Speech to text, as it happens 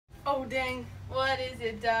Oh dang, What is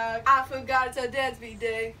it, dog? I forgot it's our dad's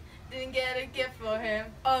B-day. Didn't get a gift for him.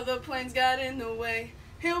 Other plans got in the way.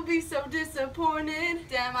 He'll be so disappointed.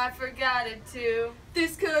 Damn, I forgot it too.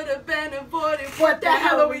 This could have been avoided. What the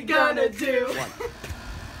hell are we gonna do?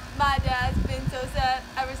 My dad's been so sad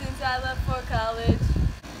ever since I left for college.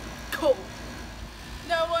 Cold.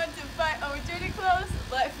 No one to fight over dirty clothes.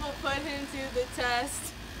 Life will put him to the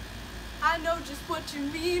test. I know just what you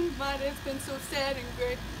mean. My dad's been so sad and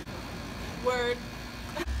great. Word.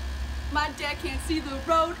 My dad can't see the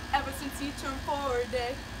road ever since he turned 4 a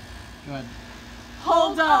day. Good.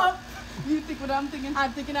 Hold up! You think what I'm thinking?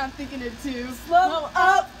 I'm thinking it too. Slow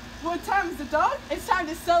up! What time is it, dog? It's time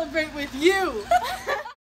to celebrate with you!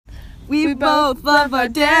 We both love our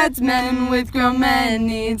dads, men with grown man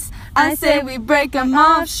needs. I say we break them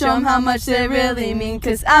off, show them how much they really mean.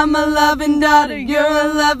 Cause I'm a loving daughter, you're a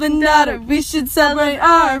loving daughter. We should celebrate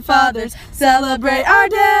our fathers, celebrate our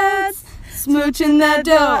dads. Smooching that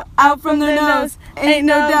dough out from their nose. Ain't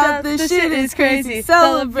no doubt this shit is crazy.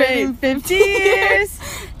 Celebrating 50 years.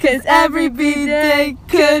 Cause every B-day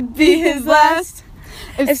could be his last.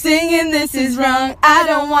 If singing this is wrong, I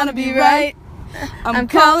don't wanna be right. I'm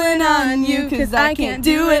calling on you cause I can't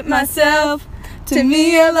do it myself. To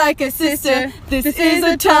me you're like a sister. This is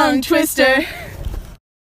a tongue twister.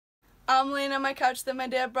 I'm laying on my couch that my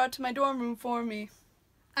dad brought to my dorm room for me.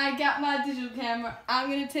 I got my digital camera. I'm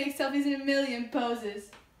gonna take selfies in a million poses.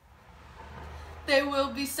 They will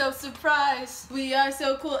be so surprised. We are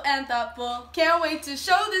so cool and thoughtful. Can't wait to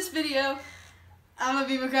show this video. I'm gonna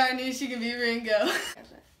be McCartney, she can be Ringo.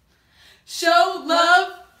 Show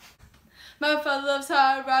love. My father loves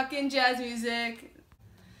hard rock and jazz music.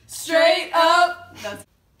 Straight up. That's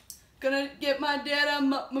gonna get my dad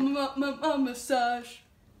a massage.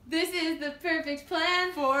 This is the perfect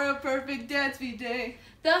plan For a perfect dad's B-day.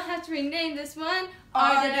 They'll have to rename this one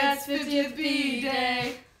Our dad's 50th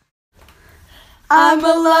B-day. I'm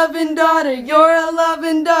a loving daughter, you're a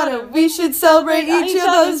loving daughter. We should celebrate each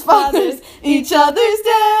other's fathers, each other's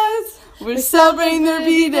dads. We're celebrating their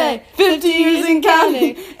B-day, 50 years and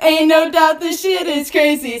counting. Ain't no doubt this shit is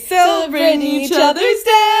crazy. Celebrating each other's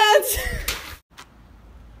dads.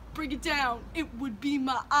 Break it down. It would be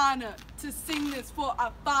my honor to sing this for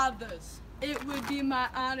our fathers. It would be my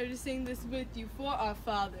honor to sing this with you for our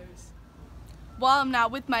fathers. While I'm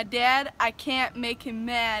not with my dad, I can't make him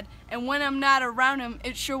mad. And when I'm not around him,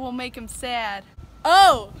 it sure will make him sad.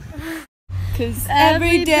 Oh! Cause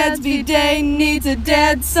every dad's B-day needs a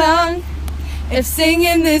dad song. If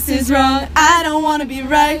singing this is wrong, I don't wanna be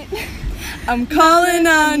right. I'm calling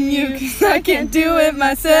on you cause I can't do it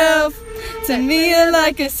myself. To me you're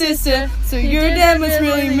like a sister, so your dad must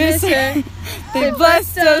really miss her. They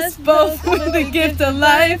blessed us both with the gift of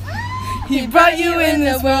life. He brought you in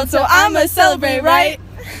this world, so I'ma celebrate, right?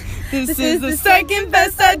 This is the second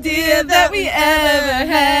best idea that we ever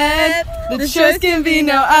had. The choice can be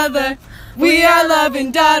no other. We are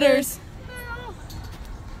loving daughters.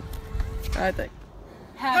 I think.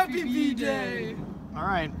 Happy B-Day! All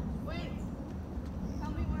right. Wait,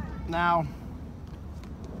 tell me when. Now.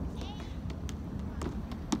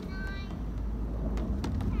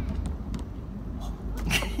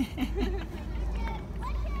 Can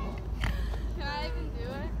I even do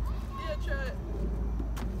it? Yeah, try it.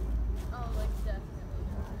 Oh, like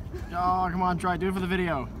definitely. Oh, come on, try. Do it for the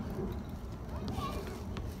video.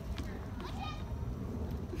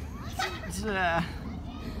 Yeah.